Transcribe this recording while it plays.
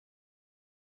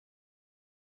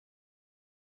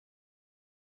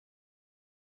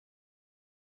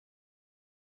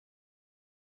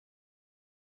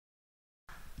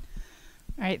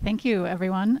All right, thank you,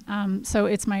 everyone. So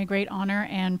it's my great honor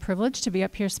and privilege to be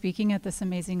up here speaking at this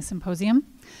amazing symposium.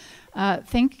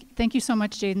 Thank you so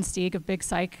much, Jade and Stieg of Big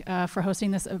Psych, for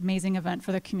hosting this amazing event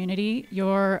for the community.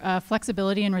 Your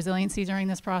flexibility and resiliency during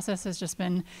this process has just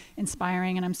been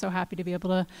inspiring, and I'm so happy to be able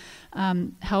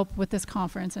to help with this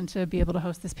conference and to be able to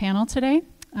host this panel today.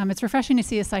 It's refreshing to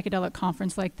see a psychedelic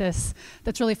conference like this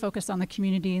that's really focused on the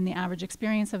community and the average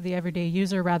experience of the everyday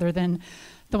user rather than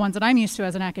the ones that I'm used to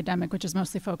as an academic, which is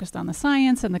mostly focused on the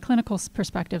science and the clinical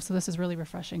perspective. So this is really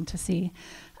refreshing to see.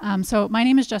 So my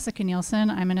name is Jessica Nielson.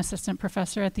 I'm an assistant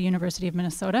professor at the University of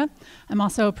Minnesota. I'm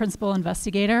also a principal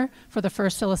investigator for the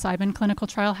first psilocybin clinical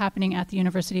trial happening at the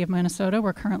University of Minnesota.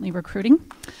 We're currently recruiting.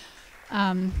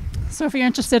 So if you're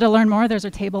interested to learn more, there's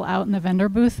a table out in the vendor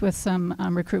booth with some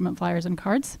recruitment flyers and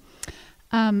cards.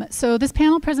 So this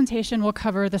panel presentation will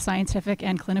cover the scientific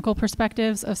and clinical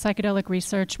perspectives of psychedelic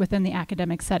research within the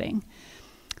academic setting.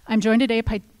 I'm joined today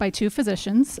by two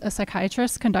physicians, a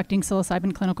psychiatrist conducting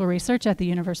psilocybin clinical research at the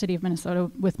University of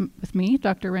Minnesota with me,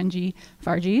 Dr. Ranji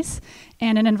Varghese,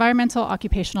 and an environmental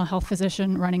occupational health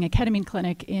physician running a ketamine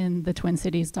clinic in the Twin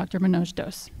Cities, Dr.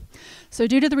 Manoj. So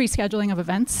due to the rescheduling of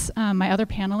events, my other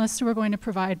panelists who are going to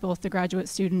provide both the graduate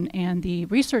student and the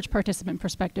research participant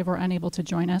perspective were unable to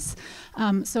join us.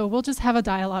 So we'll just have a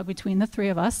dialogue between the three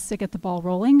of us to get the ball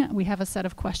rolling. We have a set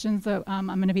of questions that I'm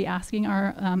going to be asking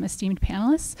our esteemed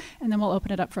panelists, and then we'll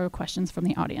open it up for questions from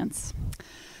the audience.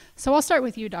 So I'll start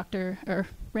with you, Dr.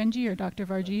 Ranji or Dr.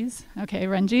 Varghese. Okay,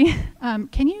 Ranji.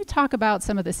 Can you talk about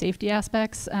some of the safety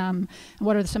aspects?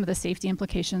 What are some of the safety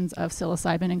implications of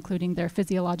psilocybin, including their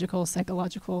physiological,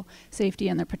 psychological safety,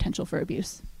 and their potential for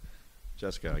abuse?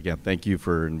 Jessica, again, thank you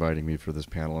for inviting me for this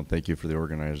panel, and thank you for the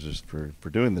organizers for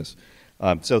doing this.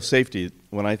 So safety,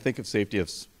 when I think of safety of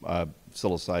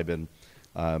psilocybin,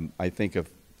 I think of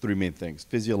three main things: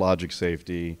 physiologic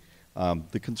safety,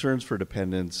 the concerns for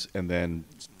dependence, and then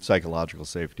psychological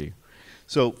safety.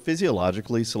 So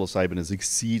physiologically, psilocybin is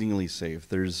exceedingly safe.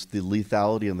 There's the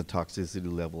lethality and the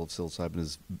toxicity level of psilocybin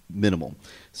is minimal.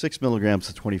 6 milligrams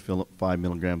to 25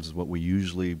 milligrams is what we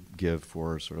usually give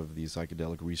for sort of these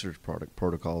psychedelic research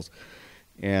protocols.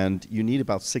 And you need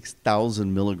about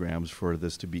 6,000 milligrams for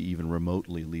this to be even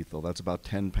remotely lethal. That's about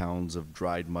 10 pounds of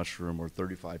dried mushroom or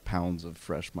 35 pounds of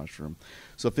fresh mushroom.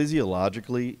 So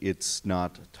physiologically, it's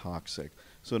not toxic.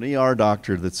 So an ER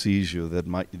doctor that sees you that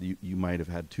you might have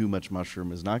had too much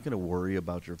mushroom is not going to worry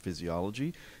about your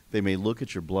physiology. They may look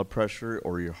at your blood pressure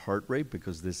or your heart rate,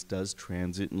 because this does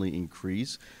transiently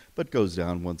increase, but goes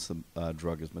down once the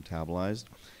drug is metabolized.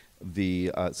 The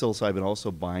psilocybin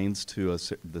also binds to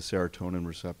the serotonin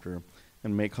receptor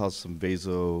and may cause some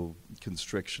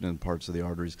vasoconstriction in parts of the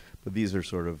arteries, but these are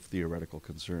sort of theoretical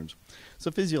concerns. So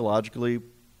physiologically,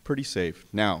 pretty safe.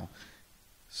 Now,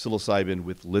 psilocybin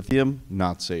with lithium,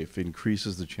 not safe. It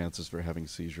increases the chances for having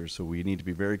seizures, so we need to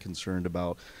be very concerned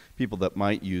about people that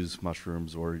might use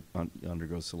mushrooms or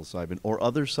undergo psilocybin or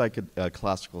other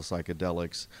classical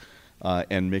psychedelics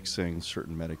and mixing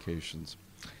certain medications.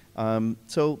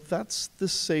 So that's the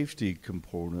safety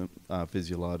component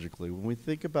physiologically. When we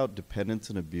think about dependence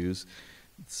and abuse,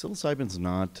 psilocybin's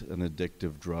not an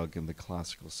addictive drug in the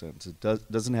classical sense. It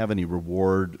doesn't have any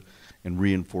reward and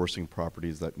reinforcing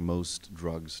properties that most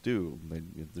drugs do.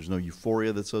 There's no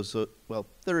euphoria that's well,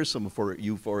 there is some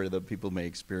euphoria that people may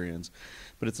experience,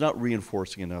 but it's not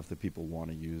reinforcing enough that people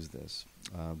want to use this.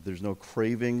 There's no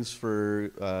cravings for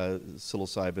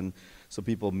psilocybin, so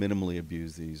people minimally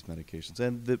abuse these medications.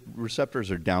 And the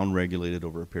receptors are downregulated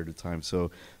over a period of time,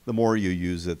 so the more you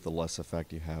use it, the less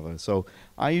effect you have. So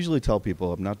I usually tell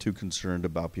people I'm not too concerned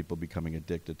about people becoming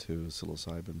addicted to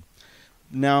psilocybin.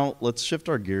 Now, let's shift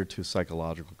our gear to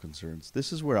psychological concerns.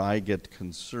 This is where I get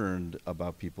concerned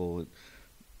about people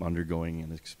undergoing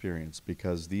an experience,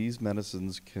 because these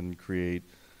medicines can create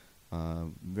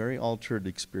very altered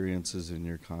experiences in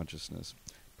your consciousness.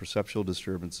 Perceptual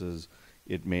disturbances.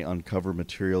 It may uncover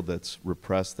material that's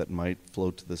repressed that might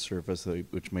float to the surface,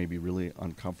 which may be really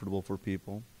uncomfortable for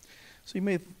people. So you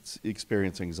may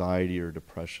experience anxiety or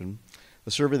depression.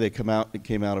 A survey that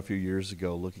came out a few years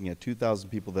ago looking at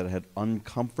 2,000 people that had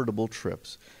uncomfortable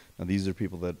trips. Now these are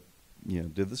people that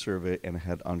did the survey and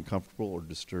had uncomfortable or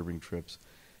disturbing trips.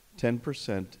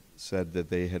 10% said that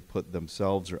they had put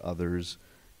themselves or others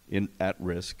at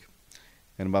risk.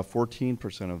 And about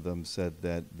 14% of them said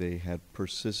that they had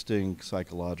persisting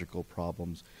psychological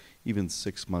problems even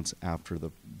 6 months after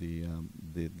the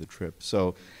trip.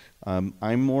 So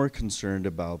I'm more concerned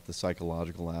about the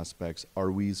psychological aspects.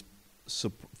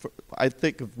 I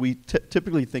think we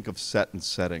typically think of set and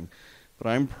setting,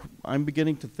 but I'm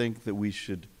beginning to think that we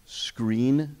should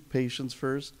screen patients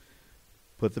first,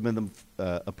 put them in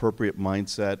the appropriate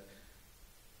mindset,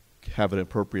 have an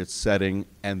appropriate setting,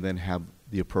 and then have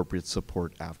the appropriate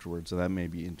support afterwards. So that may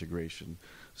be integration.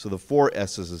 So the 4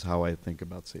 S's is how I think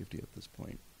about safety at this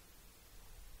point.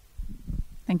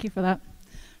 Thank you for that.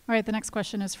 All right, the next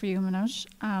question is for you, Manoj.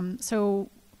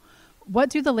 So what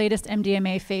do the latest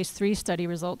MDMA phase 3 study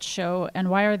results show,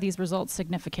 and why are these results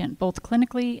significant, both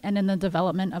clinically and in the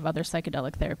development of other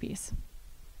psychedelic therapies?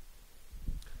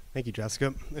 Thank you,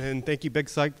 Jessica. And thank you, Big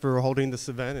Psych, for holding this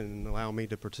event and allowing me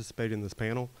to participate in this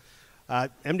panel.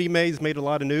 MDMA has made a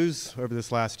lot of news over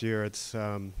this last year. It's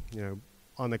on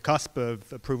the cusp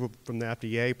of approval from the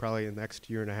FDA, probably in the next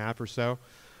year and a half or so.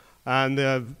 And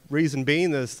the reason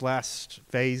being this last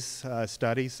phase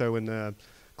study, so in the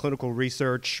clinical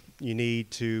research, you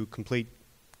need to complete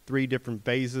 3 different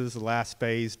phases. The last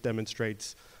phase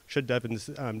should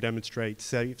demonstrate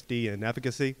safety and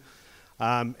efficacy.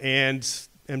 And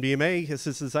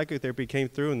MDMA-assisted psychotherapy came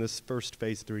through in this first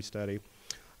phase 3 study.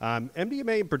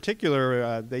 MDMA in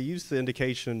particular, they used the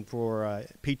indication for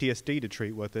PTSD to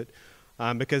treat with it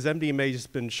because MDMA has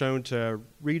been shown to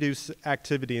reduce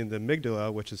activity in the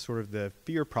amygdala, which is sort of the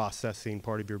fear processing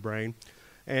part of your brain.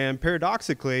 And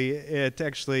paradoxically, it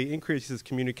actually increases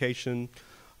communication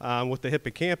with the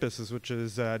hippocampus, which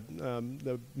is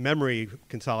the memory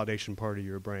consolidation part of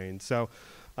your brain. So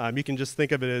you can just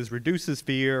think of it as reduces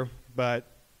fear, but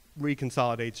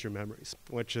reconsolidates your memories,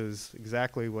 which is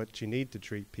exactly what you need to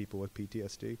treat people with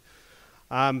PTSD.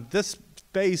 This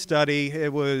phase study,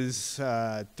 it was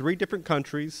 3 different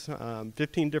countries,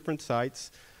 15 different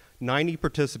sites, 90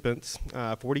 participants,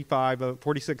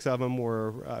 46 of them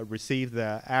received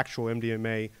the actual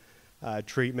MDMA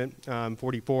treatment,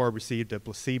 44 received a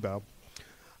placebo.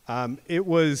 It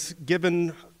was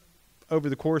given over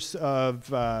the course of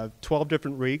 12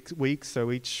 different weeks,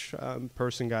 so each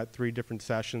person got 3 different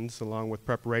sessions along with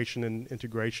preparation and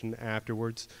integration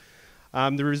afterwards.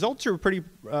 The results are pretty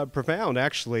profound,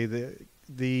 actually.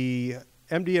 The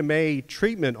MDMA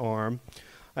treatment arm,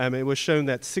 it was shown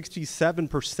that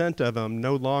 67% of them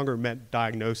no longer met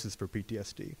diagnosis for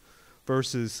PTSD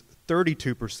versus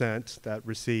 32% that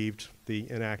received the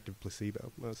inactive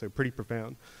placebo, so pretty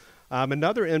profound.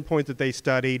 Another endpoint that they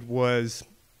studied was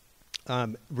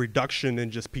reduction in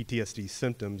just PTSD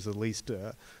symptoms, at least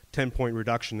a 10-point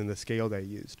reduction in the scale they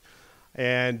used.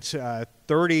 And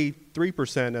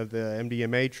 33% of the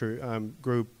MDMA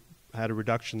group had a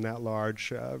reduction that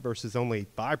large versus only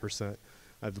 5%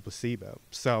 of the placebo.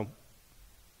 So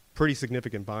pretty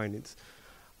significant findings.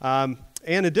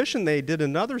 In addition, they did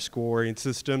another scoring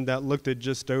system that looked at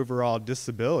just overall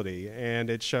disability, and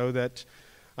it showed that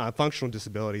functional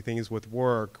disability, things with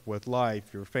work, with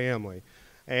life, your family.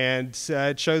 And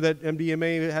it showed that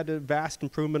MDMA had a vast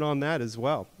improvement on that as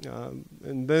well.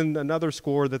 And then another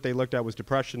score that they looked at was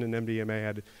depression, and MDMA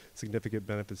had significant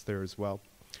benefits there as well.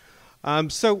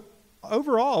 So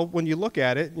overall, when you look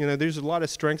at it, there's a lot of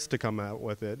strengths to come out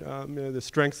with it. The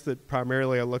strengths that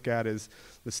primarily I look at is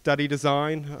the study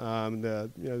design.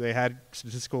 They had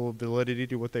statistical validity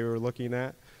to what they were looking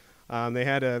at. They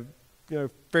had a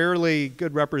fairly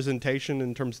good representation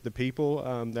in terms of the people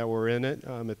that were in it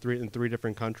in 3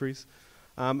 different countries.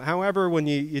 However, when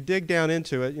you dig down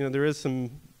into it, there is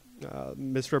some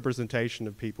misrepresentation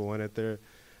of people in it. The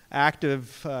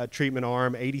active treatment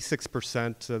arm,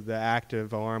 86% of the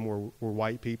active arm were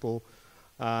white people,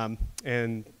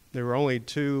 and there were only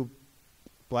 2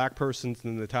 black persons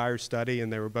in the entire study,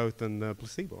 and they were both in the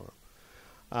placebo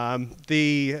arm.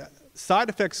 The side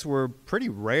effects were pretty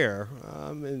rare.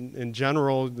 In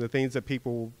general, the things that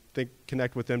people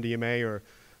connect with MDMA are,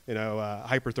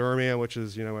 hyperthermia, which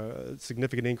is, a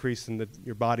significant increase in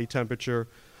your body temperature,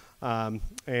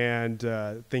 and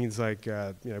things like,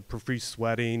 profuse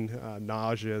sweating,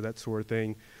 nausea, that sort of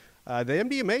thing. The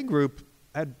MDMA group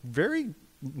had very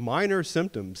minor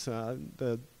symptoms.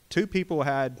 The 2 people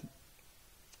had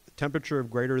temperature of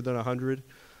greater than 100.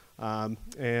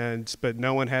 But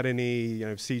no one had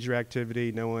any seizure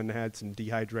activity. No one had some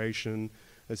dehydration.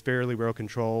 It's fairly well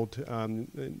controlled.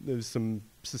 There's some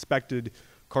suspected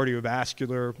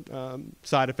cardiovascular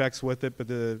side effects with it, but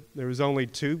there was only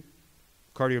 2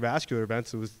 cardiovascular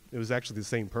events. It was actually the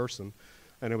same person,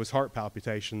 and it was heart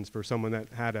palpitations for someone that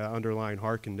had an underlying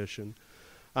heart condition.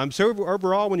 So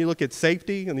overall, when you look at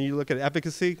safety and then you look at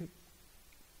efficacy,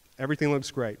 everything looks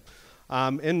great.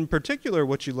 In particular,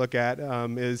 what you look at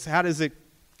is how does it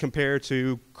compare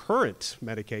to current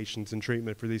medications and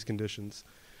treatment for these conditions.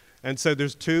 And so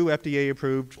there's 2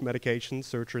 FDA-approved medications,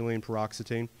 sertraline and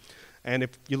paroxetine. And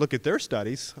if you look at their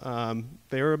studies,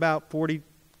 they are about 40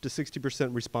 to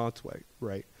 60% response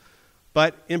rate.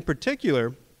 But in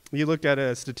particular, you look at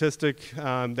a statistic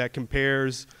that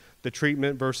compares the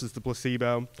treatment versus the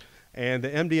placebo, and the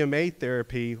MDMA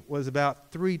therapy was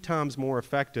about 3 times more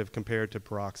effective compared to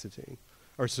paroxetine,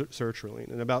 or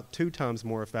sertraline, and about 2 times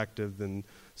more effective than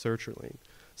sertraline.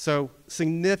 So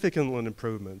significant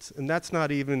improvements, and that's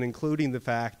not even including the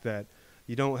fact that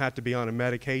you don't have to be on a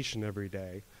medication every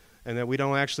day, and that we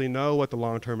don't actually know what the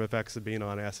long-term effects of being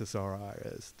on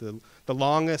SSRI is.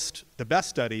 The best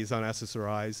studies on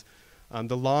SSRIs,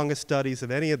 the longest studies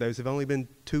of any of those have only been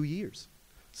 2 years.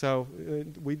 So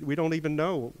we don't even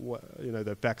know what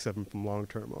the effects of them from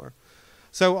long-term are.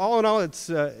 So all in all, it's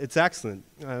excellent.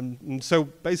 And so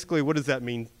basically, what does that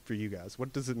mean for you guys?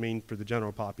 What does it mean for the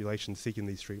general population seeking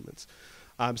these treatments?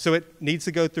 So it needs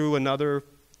to go through another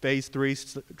phase 3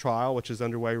 trial, which is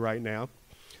underway right now.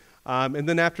 And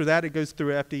then after that, it goes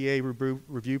through FDA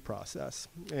review process.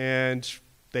 And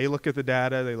they look at the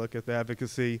data, they look at the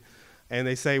efficacy, and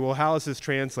they say, well, how does this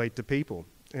translate to people?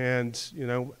 And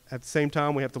at the same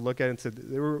time, we have to look at it and say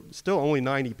there were still only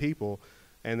 90 people,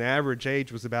 and the average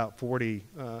age was about 40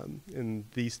 in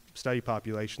these study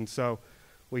populations. So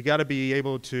we got to be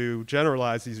able to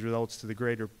generalize these results to the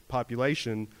greater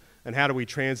population, and how do we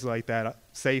translate that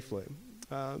safely?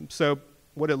 So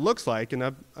what it looks like,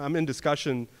 and I'm in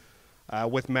discussion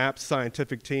with MAP's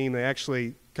scientific team. They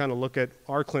actually kind of look at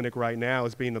our clinic right now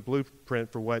as being the blueprint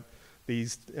for what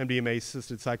these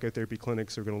MDMA-assisted psychotherapy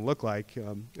clinics are going to look like.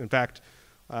 In fact,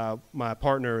 my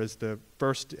partner is the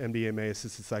first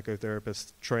MDMA-assisted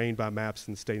psychotherapist trained by MAPS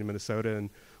in the state of Minnesota, and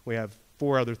we have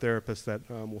 4 other therapists that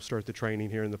will start the training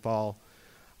here in the fall.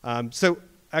 So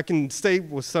I can say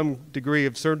with some degree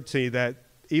of certainty that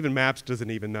even MAPS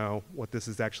doesn't even know what this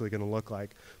is actually going to look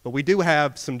like. But we do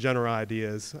have some general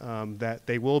ideas that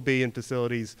they will be in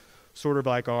facilities sort of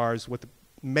like ours with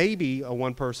maybe a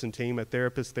 1-person team, a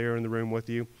therapist there in the room with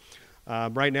you.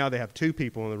 Right now they have 2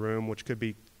 people in the room, which could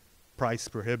be price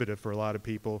prohibitive for a lot of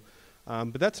people.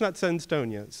 But that's not set in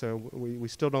stone yet, so we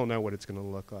still don't know what it's going to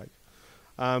look like.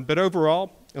 But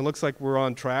overall, it looks like we're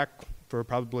on track for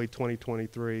probably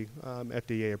 2023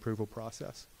 FDA approval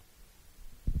process.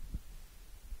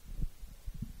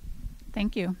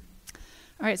 Thank you.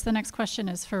 All right, so the next question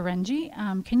is for Ranji.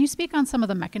 Can you speak on some of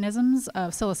the mechanisms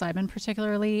of psilocybin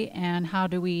particularly, and how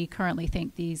do we currently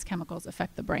think these chemicals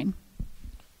affect the brain?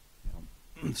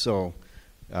 So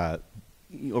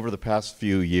over the past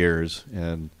few years,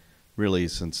 and really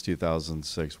since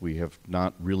 2006, we have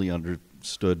not really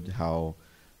understood how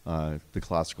the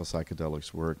classical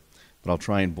psychedelics work, but I'll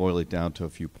try and boil it down to a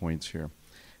few points here.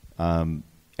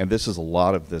 And this is a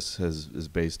lot of this is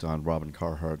based on Robin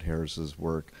Carhart Harris's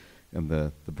work and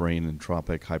the brain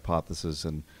entropic hypothesis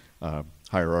and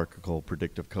hierarchical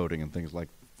predictive coding and things like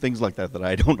that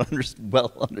I don't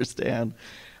well understand.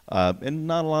 And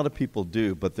not a lot of people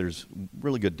do, but there's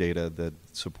really good data that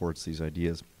supports these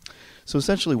ideas. So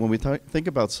essentially, when we think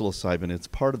about psilocybin, it's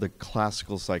part of the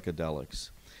classical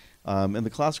psychedelics. And the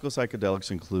classical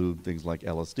psychedelics include things like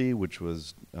LSD, which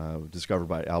was discovered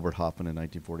by Albert Hofmann in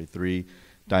 1943,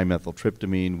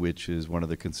 dimethyltryptamine, which is one of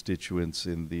the constituents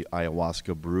in the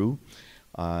ayahuasca brew,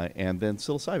 and then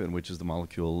psilocybin, which is the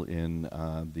molecule in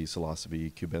the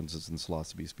psilocybe cubensis and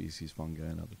psilocybe species fungi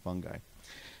and other fungi.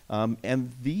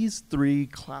 And these 3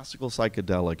 classical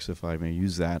psychedelics, if I may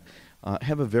use that,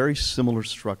 have a very similar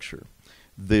structure.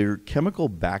 Their chemical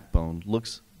backbone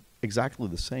looks exactly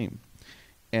the same.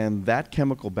 And that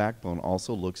chemical backbone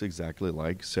also looks exactly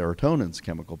like serotonin's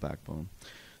chemical backbone.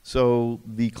 So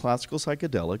the classical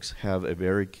psychedelics have a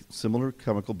very similar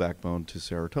chemical backbone to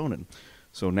serotonin.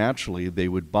 So naturally, they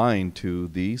would bind to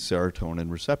the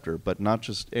serotonin receptor, but not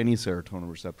just any serotonin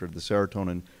receptor, the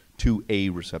serotonin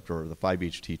 2A receptor, or the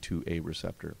 5-HT2A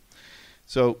receptor.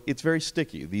 So it's very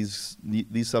sticky. These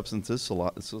substances,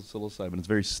 psilocybin, is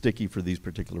very sticky for these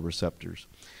particular receptors,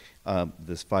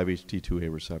 this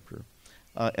 5-HT2A receptor.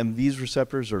 And these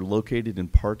receptors are located in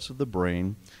parts of the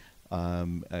brain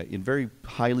in very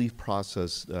highly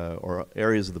processed or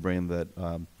areas of the brain that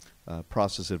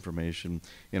process information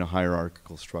in a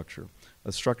hierarchical structure,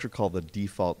 a structure called the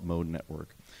default mode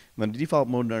network. And the default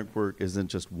mode network isn't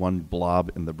just one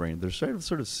blob in the brain. There's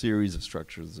sort of series of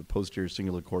structures, the posterior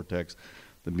cingulate cortex,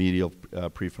 the medial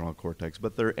prefrontal cortex,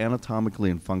 but they're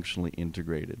anatomically and functionally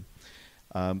integrated.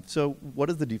 So what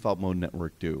does the default mode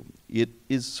network do? It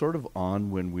is sort of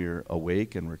on when we're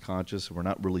awake and we're conscious, and we're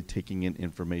not really taking in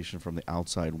information from the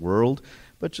outside world,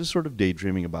 but just sort of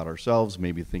daydreaming about ourselves,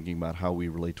 maybe thinking about how we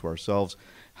relate to ourselves,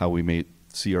 how we may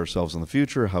see ourselves in the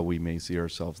future, how we may see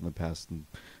ourselves in the past, and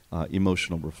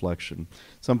emotional reflection.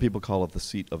 Some people call it the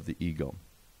seat of the ego.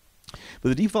 But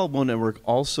the default mode network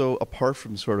also, apart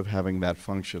from sort of having that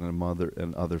function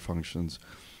and other functions,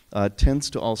 tends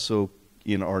to also,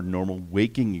 in our normal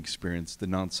waking experience, the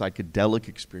non-psychedelic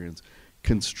experience,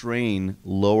 constrain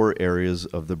lower areas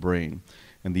of the brain.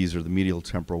 And these are the medial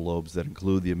temporal lobes that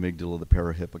include the amygdala, the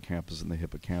parahippocampus, and the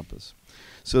hippocampus.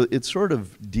 So it sort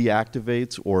of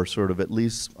deactivates, or sort of at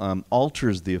least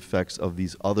alters the effects of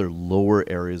these other lower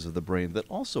areas of the brain that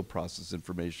also process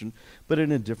information, but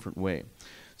in a different way.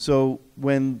 So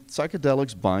when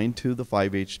psychedelics bind to the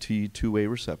 5-HT2A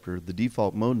receptor, the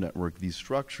default mode network, these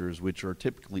structures, which are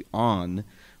typically on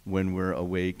when we're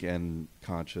awake and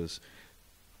conscious,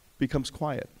 becomes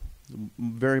quiet,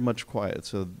 very much quiet.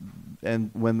 So,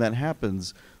 and when that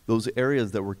happens, those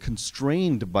areas that were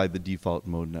constrained by the default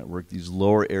mode network, these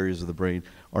lower areas of the brain,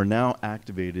 are now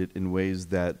activated in ways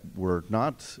that were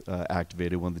not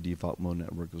activated when the default mode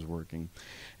network was working.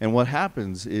 And what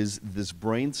happens is this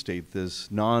brain state, this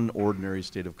non-ordinary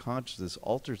state of consciousness,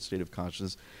 altered state of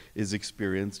consciousness, is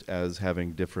experienced as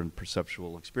having different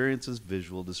perceptual experiences,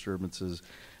 visual disturbances,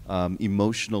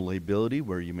 emotional lability,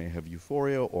 where you may have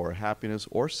euphoria or happiness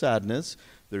or sadness.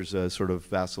 There's a sort of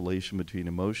vacillation between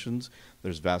emotions.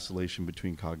 There's vacillation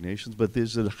between cognitions, but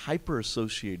there's a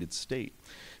hyper-associated state,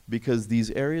 because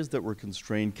these areas that were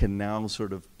constrained can now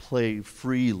sort of play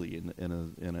freely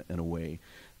in a way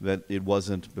that it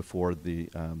wasn't before the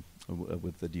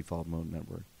with the default mode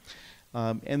network.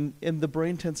 And the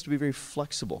brain tends to be very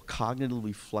flexible,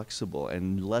 cognitively flexible,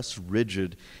 and less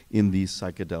rigid in these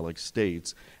psychedelic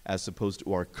states, as opposed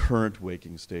to our current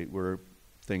waking state, where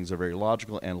things are very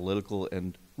logical, analytical,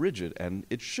 and rigid, and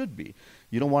it should be.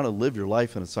 You don't want to live your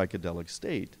life in a psychedelic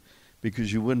state,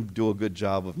 because you wouldn't do a good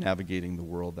job of navigating the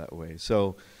world that way.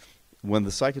 So when the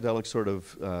psychedelics sort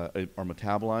of are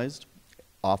metabolized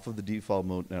off of the default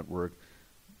mode network,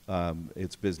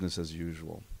 it's business as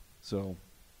usual. So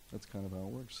that's kind of how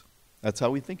it works. That's how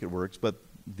we think it works, but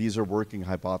these are working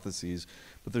hypotheses,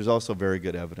 but there's also very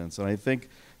good evidence. And I think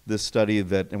this study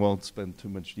that, and I won't spend too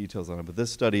much details on it, but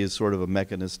this study is sort of a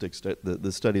mechanistic study.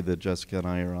 The study that Jessica and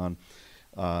I are on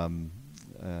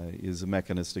is a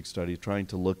mechanistic study trying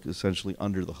to look essentially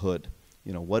under the hood.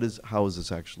 You know, how is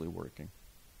this actually working?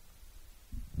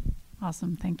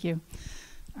 Awesome, thank you.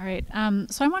 All right,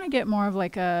 so I want to get more of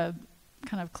like a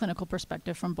kind of clinical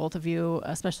perspective from both of you,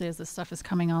 especially as this stuff is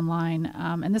coming online.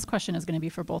 And this question is going to be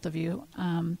for both of you.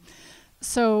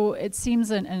 So it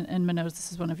seems, and Manoj,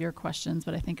 this is one of your questions,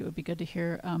 but I think it would be good to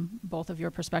hear both of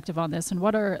your perspective on this. And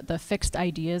what are the fixed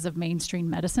ideas of mainstream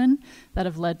medicine that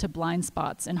have led to blind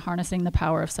spots in harnessing the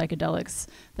power of psychedelics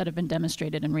that have been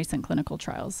demonstrated in recent clinical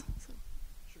trials?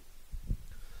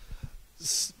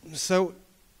 So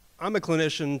I'm a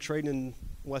clinician trained in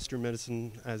Western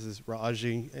medicine, as is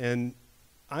Raji, and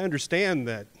I understand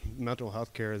that mental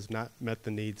health care has not met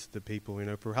the needs of the people. You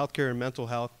know, for healthcare and mental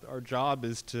health, our job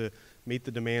is to meet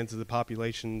the demands of the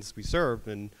populations we serve.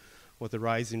 And with the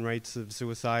rising rates of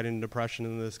suicide and depression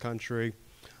in this country,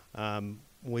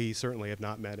 we certainly have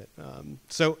not met it.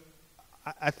 So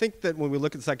I think that when we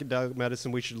look at psychedelic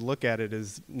medicine, we should look at it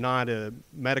as not a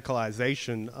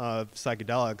medicalization of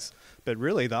psychedelics, but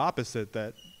really the opposite,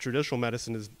 that traditional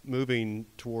medicine is moving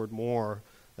toward more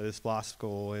of this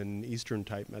philosophical and Eastern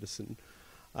type medicine.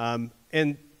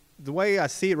 And the way I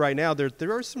see it right now,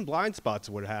 there are some blind spots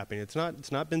of what happening. It's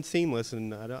not been seamless,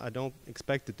 and I don't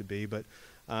expect it to be, but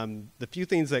the few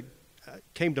things that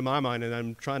came to my mind and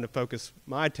I'm trying to focus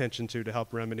my attention to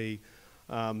help remedy,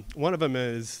 one of them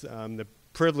is the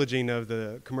privileging of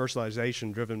the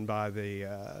commercialization driven by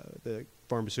the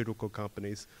pharmaceutical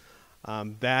companies.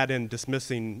 That and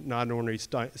dismissing non-ordinary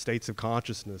states of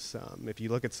consciousness. If you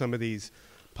look at some of these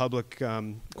public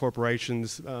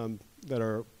corporations that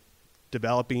are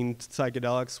developing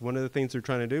psychedelics, one of the things they're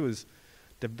trying to do is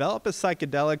develop a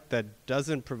psychedelic that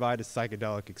doesn't provide a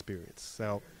psychedelic experience.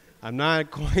 So I'm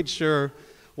not quite sure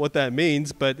what that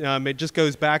means, but it just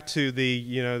goes back to the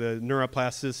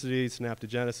neuroplasticity,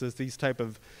 synaptogenesis, these type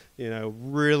of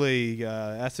really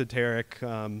esoteric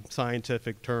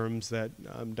scientific terms that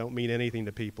don't mean anything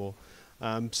to people.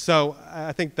 So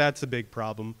I think that's a big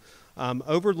problem.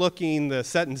 Overlooking the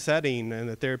set and setting and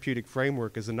the therapeutic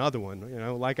framework is another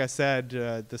one. Like I said,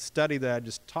 the study that I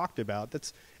just talked about,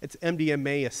 it's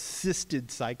MDMA-assisted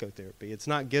psychotherapy. It's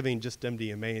not giving just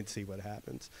MDMA and see what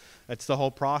happens. It's the whole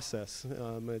process.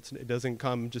 It doesn't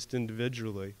come just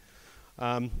individually.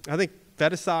 I think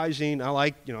fetishizing,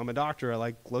 I'm a doctor, I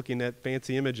like looking at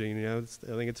fancy imaging, I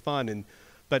think it's fun.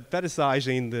 But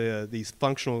fetishizing these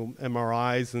functional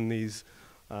MRIs and these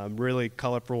really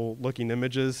colorful looking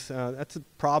images, that's a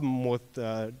problem with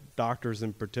doctors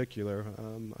in particular.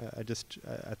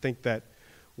 I think that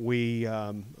we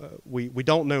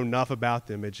don't know enough about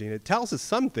the imaging. It tells us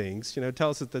some things, it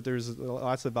tells us that there's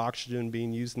lots of oxygen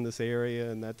being used in this area,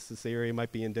 and this area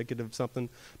might be indicative of something,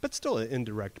 but still an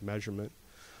indirect measurement.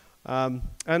 And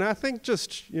I think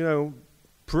just,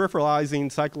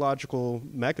 peripheralizing psychological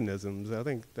mechanisms, I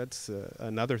think that's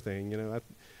another thing.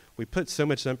 We put so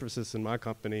much emphasis in my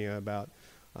company about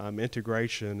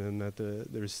integration, and that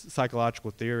there's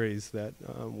psychological theories that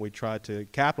we try to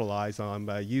capitalize on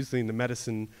by using the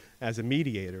medicine as a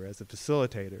mediator, as a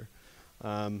facilitator.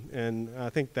 And I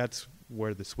think that's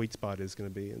where the sweet spot is going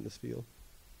to be in this field.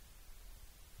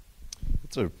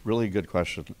 That's a really good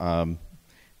question.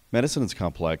 Medicine is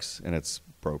complex, and it's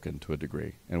broken to a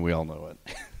degree, and we all know it.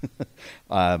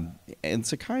 And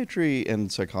psychiatry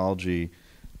and psychology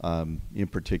in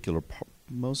particular,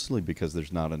 mostly because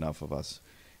there's not enough of us.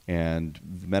 And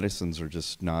the medicines are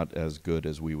just not as good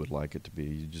as we would like it to be.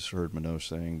 You just heard Manoj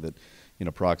saying that,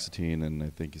 paroxetine, and I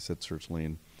think he said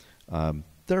sertraline,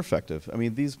 they're effective. I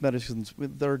mean, these medicines,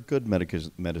 there are good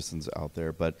medicines out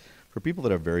there, but for people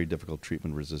that have very difficult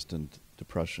treatment-resistant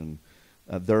depression,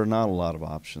 there are not a lot of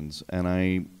options. And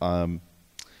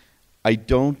I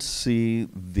don't see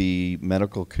the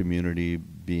medical community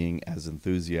being as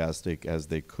enthusiastic as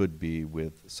they could be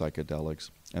with psychedelics,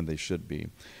 and they should be.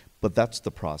 But that's the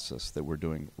process that we're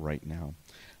doing right now.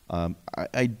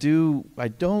 I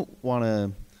don't want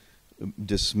to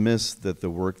dismiss that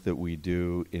the work that we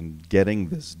do in getting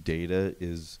this data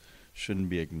shouldn't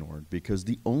be ignored, because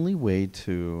the only way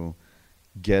to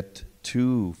get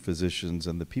to physicians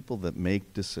and the people that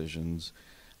make decisions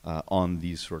on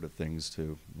these sort of things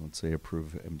to, let's say,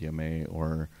 approve MDMA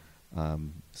or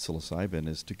psilocybin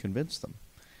is to convince them.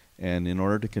 And in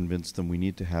order to convince them, we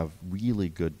need to have really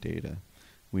good data.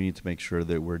 We need to make sure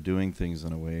that we're doing things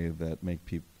in a way that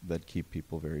that keep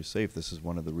people very safe. This is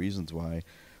one of the reasons why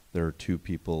there are 2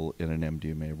 people in an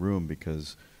MDMA room,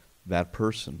 because that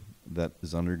person that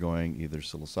is undergoing either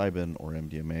psilocybin or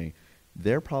MDMA,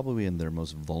 they're probably in their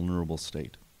most vulnerable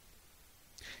state.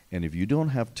 And if you don't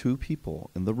have 2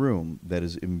 people in the room that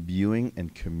is imbuing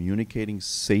and communicating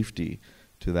safety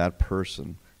to that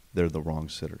person, they're the wrong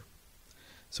sitter.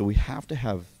 So we have to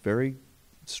have very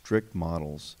strict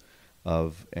models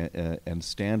of and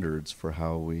standards for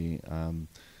how we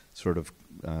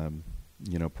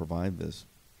provide this.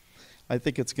 I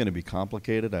think it's going to be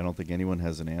complicated. I don't think anyone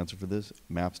has an answer for this.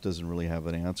 MAPS doesn't really have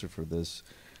an answer for this.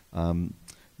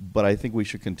 But I think we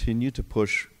should continue to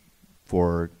push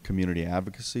for community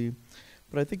advocacy.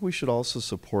 But I think we should also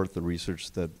support the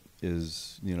research that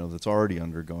is, that's already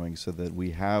undergoing, so that we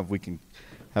can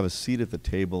have a seat at the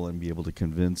table and be able to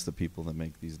convince the people that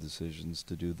make these decisions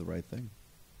to do the right thing.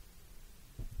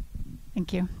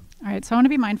 Thank you. All right, so I want to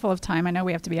be mindful of time. I know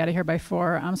we have to be out of here by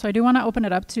 4. So I do want to open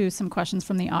it up to some questions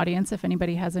from the audience, if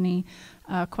anybody has any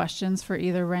questions for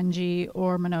either Ranji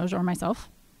or Manoj or myself.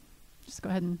 Just go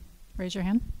ahead and raise your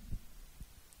hand.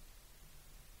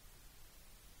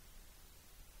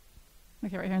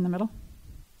 Okay, right here in the middle.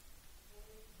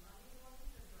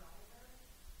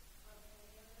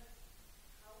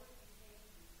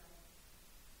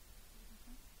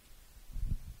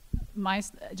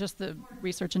 Just the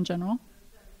research in general.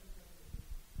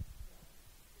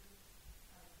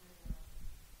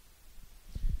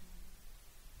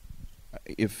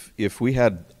 If we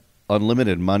had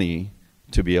unlimited money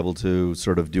to be able to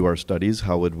sort of do our studies,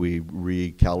 how would we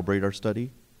recalibrate our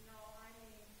study? No, I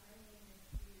mean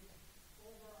the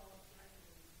overall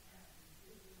objectives and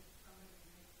somebody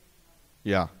makes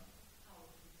Yeah.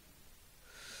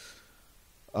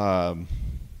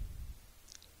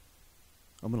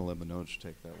 I'm going to let Manoj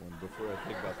take that one before I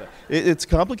think about that. It's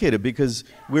complicated because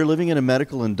we're living in a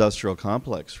medical industrial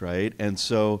complex, right? And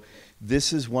so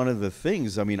this is one of the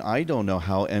things. I mean, I don't know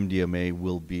how MDMA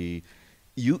will be.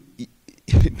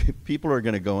 People are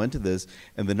going to go into this,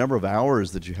 and the number of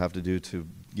hours that you have to do to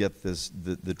get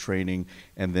the training,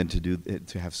 and then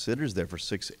to have sitters there for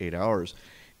 6-8 hours,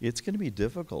 it's going to be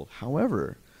difficult.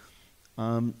 However,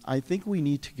 I think we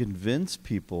need to convince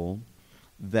people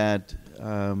that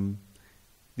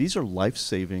these are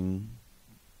life-saving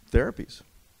therapies.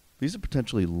 These are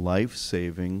potentially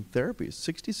life-saving therapies.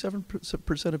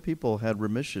 67% of people had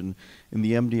remission in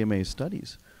the MDMA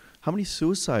studies. How many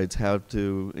suicides have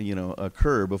to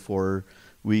occur before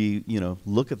we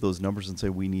look at those numbers and say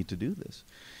we need to do this?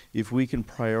 If we can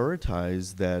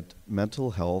prioritize that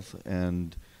mental health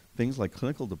and things like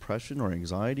clinical depression or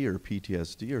anxiety or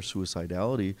PTSD or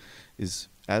suicidality is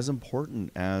as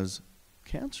important as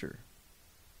cancer,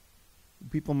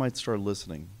 people might start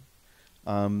listening.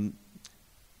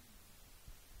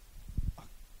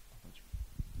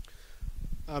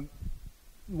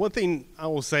 One thing I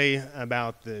will say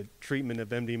about the treatment of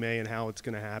MDMA and how it's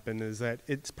going to happen is that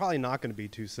it's probably not going to be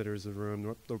 2 sitters in the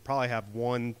room. They'll probably have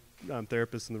one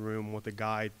therapist in the room with a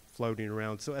guide floating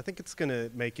around. So I think it's going to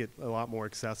make it a lot more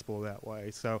accessible that way.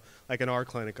 So like in our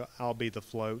clinic, I'll be the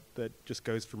float that just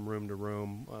goes from room to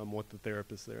room with the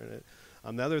therapist there in it.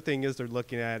 The other thing is they're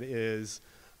looking at is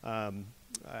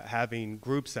having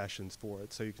group sessions for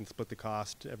it, so you can split the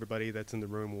cost. Everybody that's in the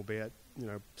room will be at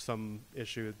some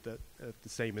issue at the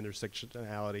same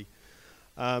intersectionality.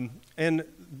 And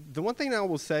the one thing I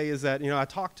will say is that I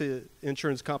talk to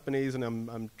insurance companies, and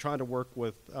I'm trying to work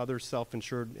with other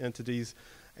self-insured entities.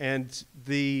 And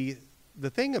the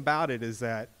thing about it is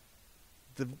that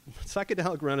the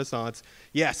psychedelic renaissance,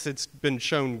 yes, it's been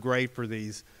shown great for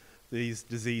these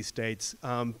disease states,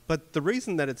 but the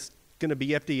reason that it's going to be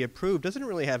FDA approved doesn't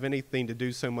really have anything to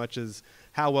do so much as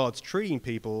how well it's treating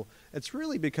people. It's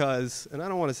really because, and I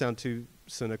don't want to sound too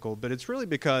cynical, but it's really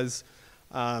because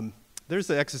there's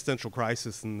an existential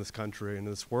crisis in this country, in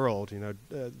this world.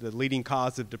 The leading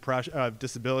cause of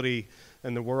disability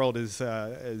in the world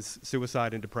is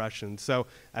suicide and depression. So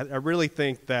I really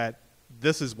think that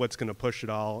this is what's going to push it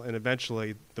all, and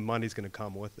eventually the money's going to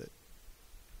come with it.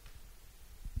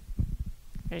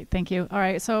 Great, thank you. All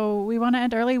right, so we want to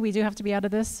end early. We do have to be out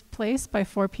of this place by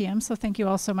 4 p.m., so thank you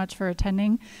all so much for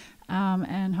attending,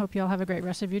 and hope you all have a great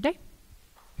rest of your day.